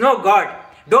that. There is no God.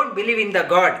 Don't believe in the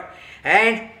God.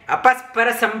 and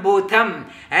apaspara sambhutam,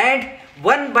 and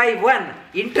one by one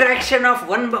interaction of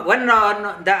one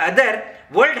on the other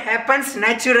world happens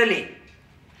naturally.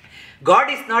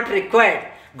 God is not required.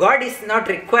 God is not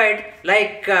required,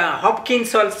 like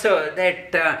Hopkins also,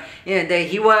 that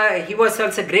he was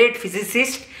also a great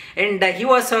physicist, and he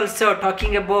was also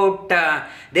talking about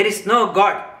there is no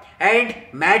God. And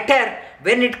matter,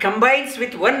 when it combines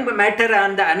with one matter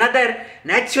and the another,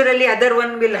 naturally other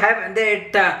one will have,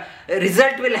 that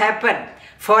result will happen.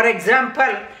 For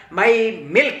example, my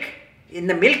milk, in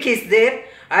the milk is there,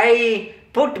 I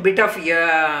put bit of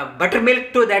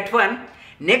buttermilk to that one,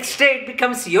 next day it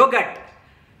becomes yogurt.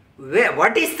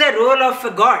 What is the role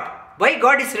of God? Why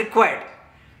God is required?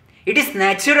 It is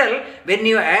natural when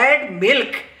you add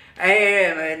milk,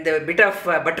 the bit of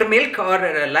buttermilk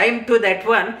or lime to that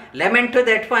one, lemon to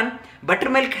that one,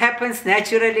 buttermilk happens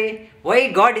naturally.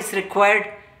 Why God is required?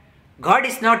 God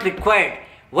is not required.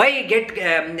 Why get,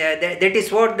 that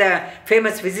is what the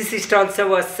famous physicist also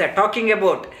was talking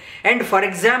about. And for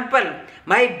example,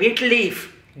 my beet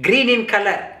leaf, green in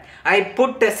color, I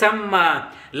put some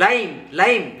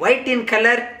lime, white in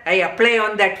color, I apply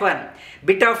on that one.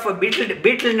 Bit of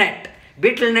beetle nut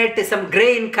is some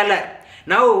grey in color.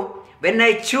 Now, when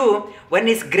I chew, one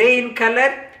is grey in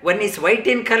color, one is white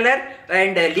in color,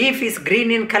 and leaf is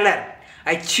green in color.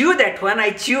 I chew that one,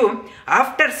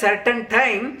 after certain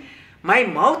time, my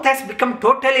mouth has become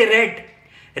totally red.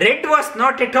 Red was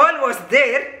not at all was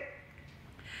there.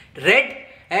 Red,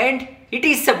 and it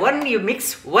is one you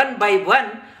mix one by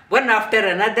one after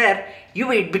another,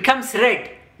 it becomes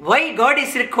red. Why God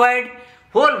is required?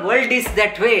 Whole world is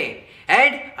that way.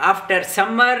 And after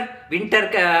summer, winter,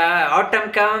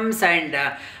 autumn comes, and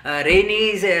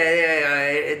rainy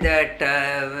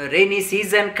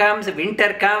season comes,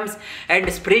 winter comes, and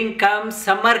spring comes,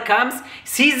 summer comes.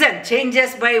 Season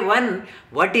changes by one.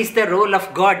 What is the role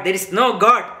of God? There is no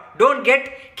God. Don't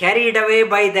get carried away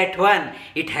by that one.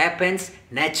 It happens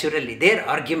naturally. Their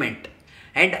argument.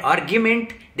 And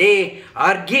argument, they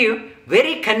argue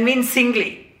very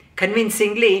convincingly,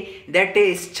 that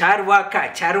is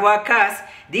Charvakas,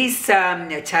 these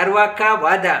Charvaka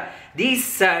Vada,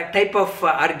 these type of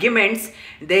arguments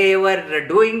they were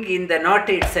doing in the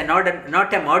it's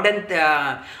not a modern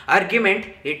argument.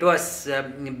 It was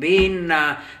been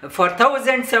for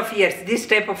thousands of years. This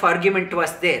type of argument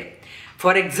was there.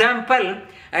 For example,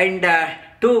 and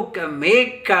to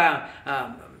make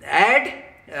add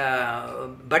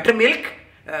buttermilk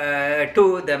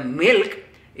to the milk,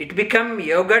 it become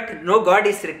yogurt. No God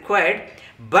is required,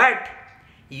 but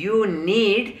you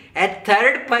need a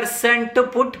third person to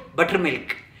put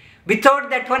buttermilk. Without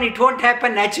that one, it won't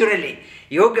happen naturally.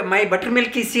 My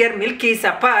buttermilk is here, milk is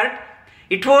apart.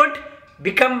 It won't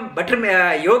become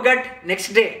yogurt next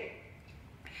day.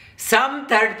 Some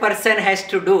third person has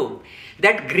to do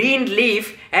that green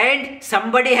leaf, and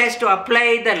somebody has to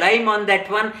apply the lime on that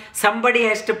one, somebody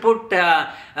has to put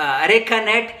areca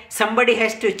nut, somebody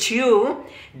has to chew,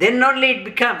 then only it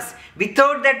becomes.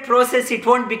 Without that process, it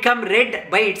won't become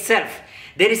red by itself.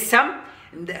 There is some,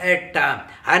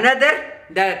 another,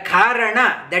 the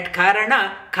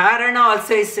karana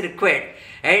also is required.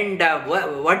 And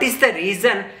what is the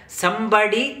reason?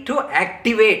 Somebody to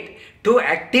activate,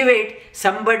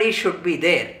 somebody should be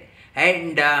there.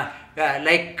 And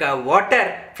like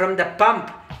water from the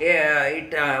pump,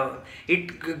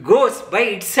 it goes by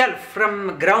itself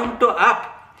from ground to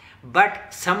up,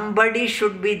 but somebody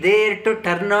should be there to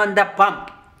turn on the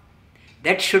pump.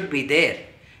 That should be there.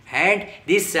 And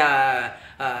these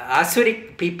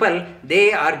Asuric people,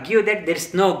 they argue that there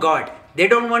is no God. They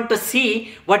don't want to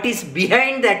see what is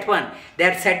behind that one. They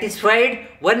are satisfied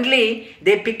only,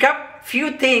 they pick up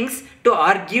few things to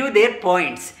argue their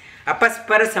points.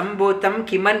 Apaspara sambhutam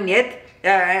kimanyet,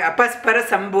 apaspara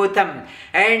sambhutam,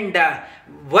 and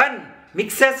one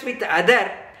mixes with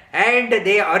other, and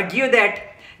they argue that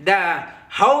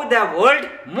how the world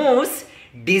moves,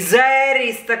 desire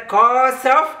is the cause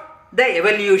of the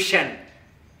evolution.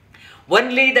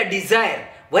 Only the desire,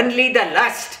 only the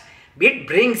lust, it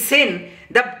brings in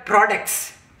the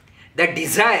products. The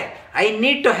desire, I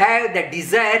need to have the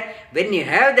desire. When you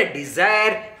have the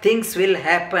desire, things will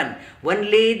happen.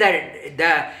 Only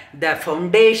the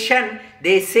foundation,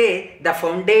 they say, the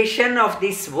foundation of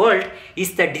this world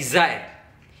is the desire.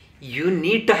 You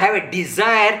need to have a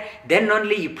desire, then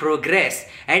only you progress.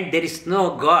 And there is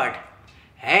no God.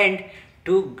 And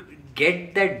to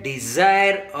get the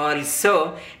desire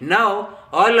also, now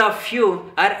all of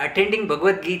you are attending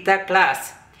Bhagavad Gita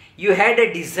class. You had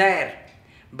a desire,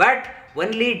 but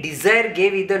only desire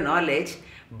gave you the knowledge.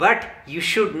 But you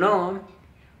should know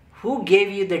who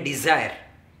gave you the desire.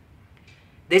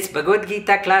 this Bhagavad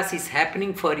Gita class is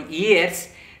happening for years.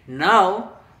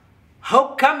 Now,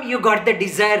 how come you got the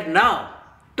desire now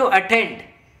to attend?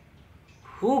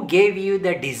 Who gave you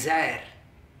the desire?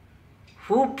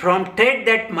 Who prompted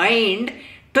that mind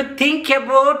to think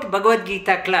about Bhagavad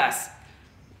Gita class?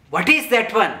 What is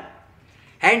that one?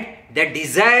 And the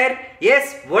desire,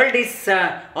 yes, world is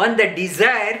on the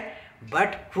desire,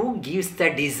 but who gives the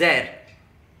desire?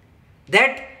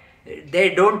 That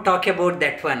they don't talk about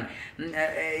that one.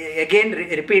 Again,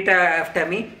 repeat after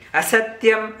me.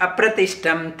 Asatyam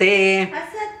apratishtam te.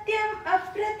 Asatyam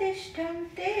apratishtam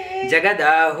te.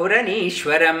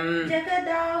 Jagadahuranishwaram.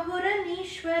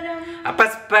 Jagadahuranishwaram.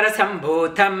 Apaspara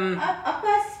sambhutam.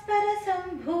 Apaspara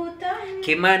sambhutam.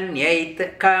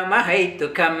 Kimanyait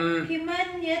kamahaitukam.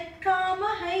 Himanyat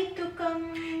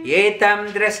kamahaitukam. Etam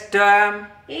drastam.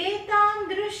 Etam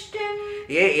drishtim.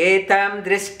 Etam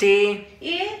drishti.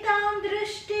 Etam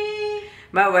drishti.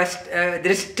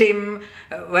 Drishtim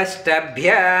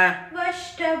vastabhya.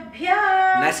 Vashtabhya.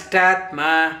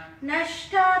 Nashtatma.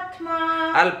 Nashtatma.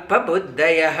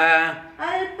 Alpabuddhayaha.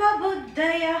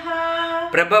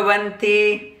 Alpabuddhayaha. Prabhavanti.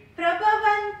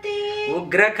 Prabhavanti.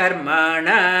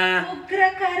 Ugrakarmana.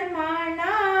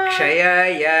 Ugrakarmana.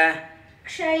 Kshayaya.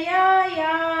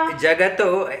 Kshayaya. Jagato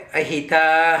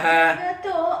ahitaha.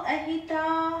 Jagato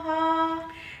ahitaha.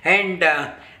 And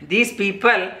these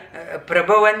people,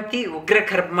 Prabhavanti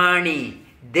Ugrakarmani,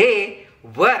 they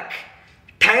work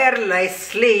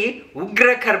tirelessly,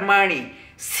 Ugrakarmani,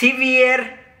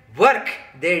 severe work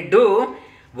they do.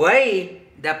 Why?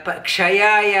 The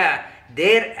Kshayaya,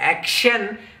 their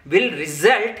action will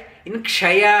result in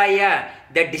Kshayaya,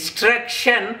 the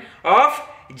destruction of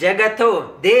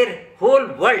Jagato, their whole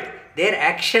world, their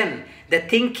action, the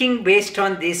thinking based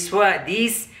on these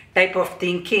type of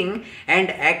thinking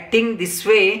and acting this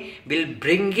way will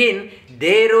bring in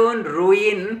their own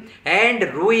ruin and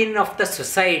ruin of the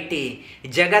society.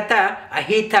 Jagata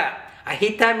ahita.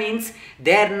 Ahita means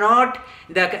they are not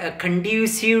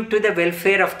conducive to the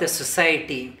welfare of the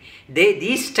society.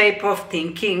 These type of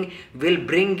thinking will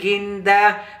bring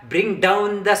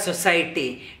down the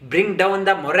society, bring down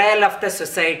the morale of the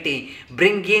society,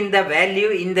 bring in the value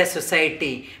in the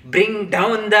society, bring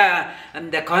down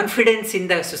the confidence in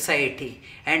the society,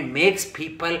 and makes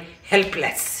people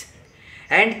helpless.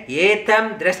 And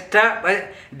etam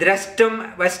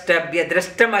drashtum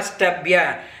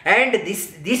astabhya, and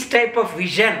this type of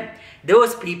vision,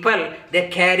 those people, they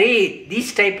carry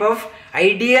these type of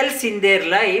ideals in their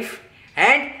life,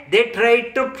 and they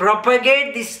try to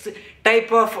propagate this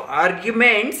type of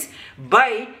arguments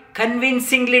by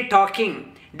convincingly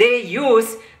talking. They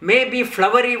use maybe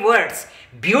flowery words,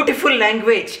 beautiful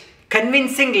language,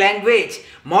 convincing language,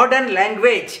 modern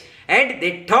language, and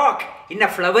they talk in a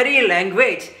flowery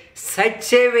language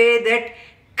such a way that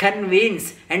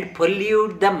convince and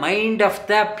pollute the mind of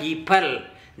the people.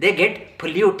 They get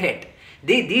polluted.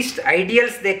 These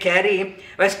ideals they carry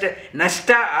was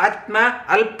Nashta Atma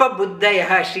Alpa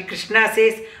Buddhayaha. Shri Krishna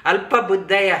says Alpa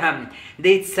Buddhayaha.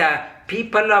 These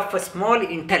people of a small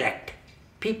intellect,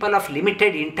 people of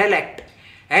limited intellect,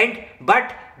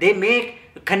 but they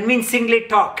make convincingly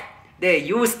talk. They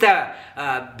use the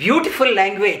beautiful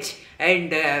language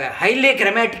and highly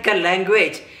grammatical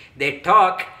language. They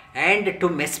talk and to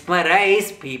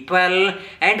mesmerize people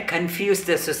and confuse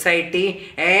the society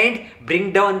and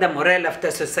bring down the morale of the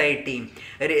society.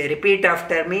 Repeat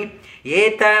after me.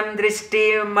 Etam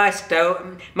drishti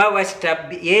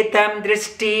mavastabhya. Etam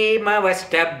drishti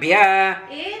mavastabhya.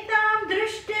 Etam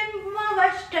drishtim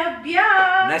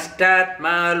mavastabhya.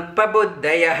 Nashtatma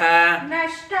alpabuddhayaha.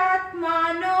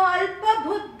 Nashtatmano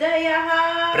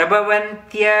alpabuddhayaha.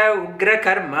 Prabhavantya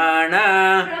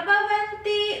ugrakarmana.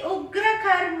 Prabhavanti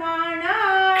ugrakarmana.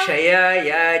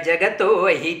 Kshayaya jagato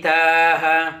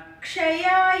ahitaha.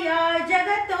 Kshayaya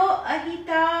jagato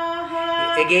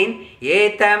ahitaha. Again,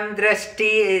 etam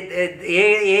drishti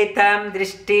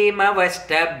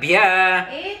mavastabhya.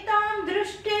 Etam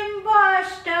drishtim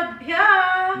vashtabhya.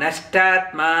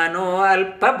 Nashtatmano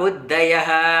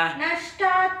alpabuddhayaha.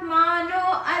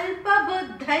 Nashtatmano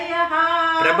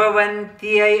alpabuddhayaha.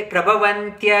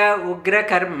 Prabhavantya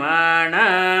ugrakarmana.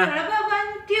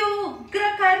 Prabhavantyu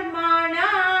ugrakarmana.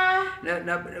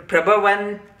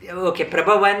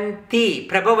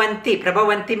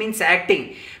 Prabhavanti means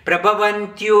acting.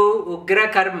 Prabhavantyu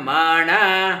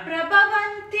ugrakarmana.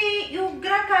 Prabhavanti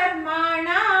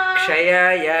ugrakarmana.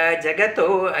 Kshayaya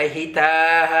jagato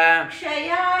ahitaha.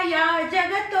 Kshayaya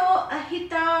jagato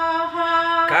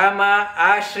ahitaha. Kama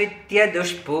ashritya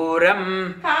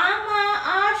dushpuram. Kama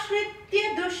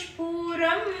ashritya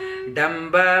dushpuram.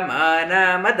 Damba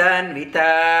mana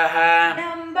madanvitaha.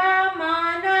 Damba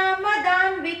mana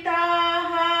madanvitaha.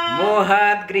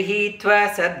 Mohat grihitva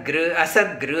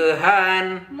asadgruhan.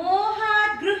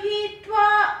 Mohat gruhitva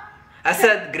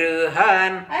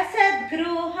Asadgruhan.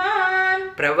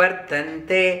 asadgruhan.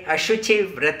 Pravartante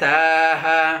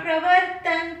ashuchivrataha.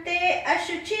 Pravartante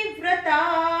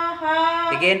ashuchivrataha.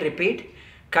 Again repeat.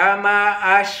 Kama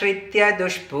ashritya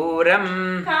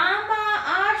dushpuram. Kama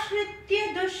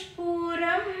ashritya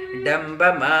dushpuram.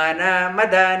 Dambamana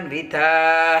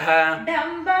madanvitaha.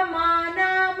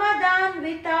 Dambamana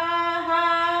madanvitaha.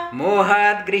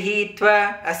 Mohat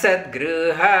grihitva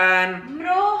asadgruhan.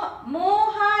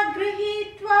 Mohat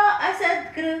gृहीत्वा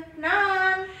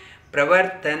असद्गृह्णान्.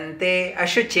 Pravartante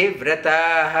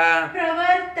ashuchivrataha.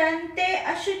 Pravartante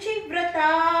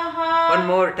ashuchivrataha. One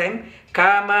more time.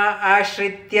 Kama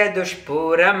ashritya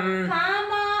dushpuram.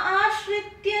 Kama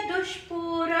ashritya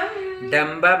dushpuram.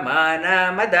 Dambamana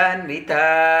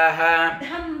madanvitaha.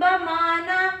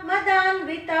 Dhambamana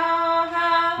madanvitaha.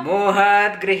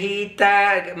 Mohat grihitva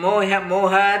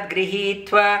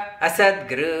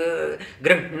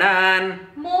asadgruhnan.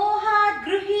 Mohat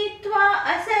gृहीत्वा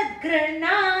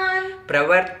असद्गृह्णान्.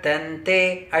 Pravartante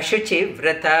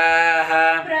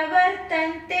ashuchivrataha.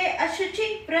 Pravartante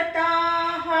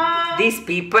ashuchivrataha. These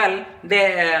people, the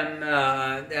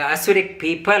Asuric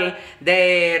people,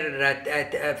 their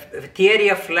theory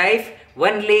of life,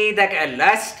 only the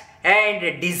lust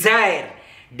and desire.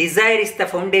 Desire is the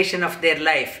foundation of their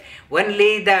life.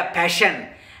 Only the passion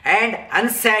and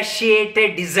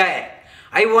unsatiated desire.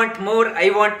 I want more, I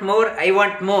want more, I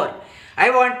want more. I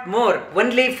want more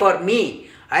only for me.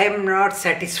 I am not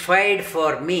satisfied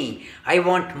for me. I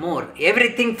want more.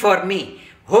 Everything for me.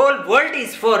 Whole world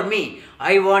is for me.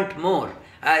 I want more.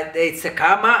 It's a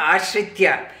kama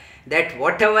ashritya. That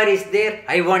whatever is there,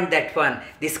 I want that one.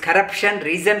 This corruption,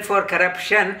 reason for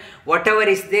corruption, whatever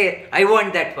is there, I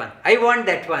want that one. I want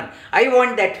that one. I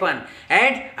want that one.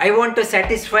 And I want to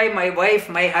satisfy my wife,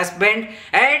 my husband,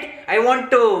 and I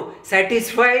want to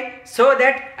satisfy so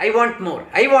that I want more.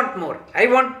 I want more. I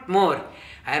want more.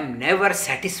 I am never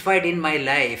satisfied in my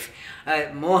life.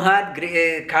 Mohat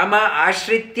kama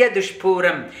ashritya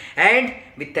dushpuram. And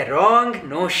with the wrong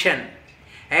notion.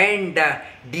 And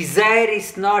desire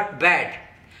is not bad.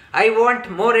 I want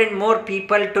more and more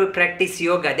people to practice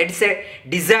yoga. That is a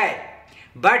desire.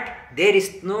 But there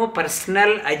is no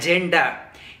personal agenda.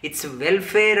 It's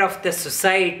welfare of the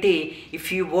society. If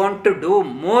you want to do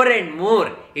more and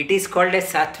more, it is called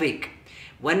as sattvic.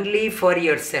 Only for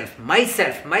yourself.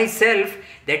 Myself,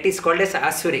 that is called as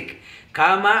asuric.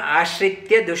 Kama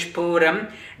ashritya dushpuram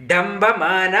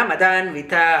dambamana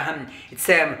madanvitaham.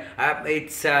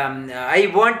 It's I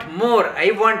want more,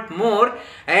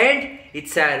 and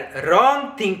it's a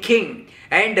wrong thinking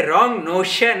and wrong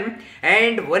notion,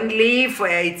 and only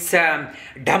it's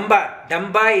damba.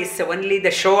 Damba is only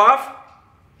the show off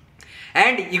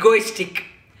and egoistic.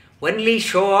 Only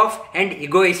show off and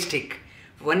egoistic.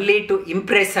 Only to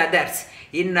impress others.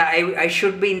 I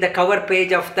should be in the cover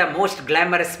page of the most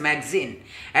glamorous magazine.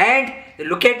 And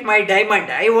look at my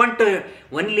diamond. I want to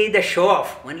only the show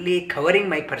off, only covering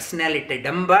my personality.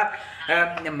 Damba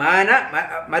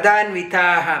mana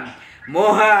madanvitaham.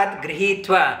 Mohat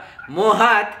grihitva.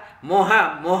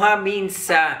 Moha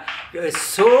means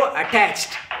so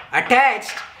attached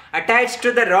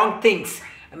to the wrong things.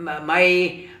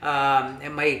 My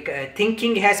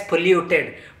thinking has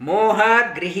polluted.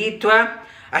 Mohat grihitva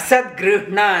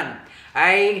asadgruhnan.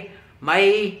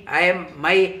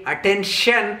 My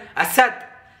attention asat.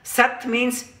 Sat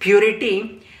means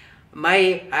purity.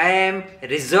 I am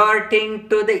resorting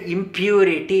to the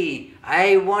impurity.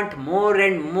 I want more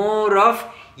and more of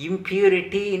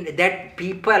impurity in that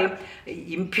people.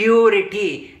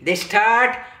 Impurity. They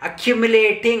start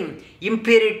accumulating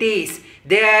impurities.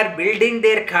 They are building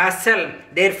their castle,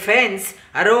 their fence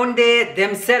around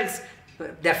themselves.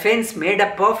 The fence made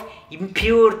up of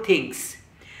impure things.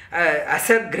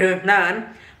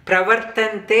 Asadgruhnan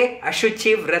pravartante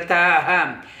ashuchi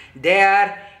vrataha. They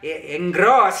are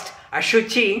engrossed,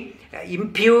 ashuchi,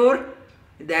 impure,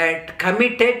 that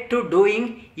committed to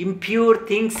doing impure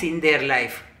things in their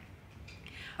life.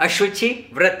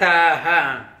 Ashuchi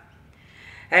vrataha.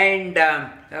 And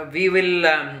we will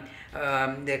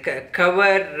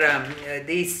cover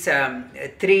these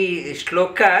 3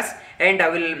 shlokas, and I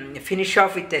will finish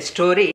off with a story.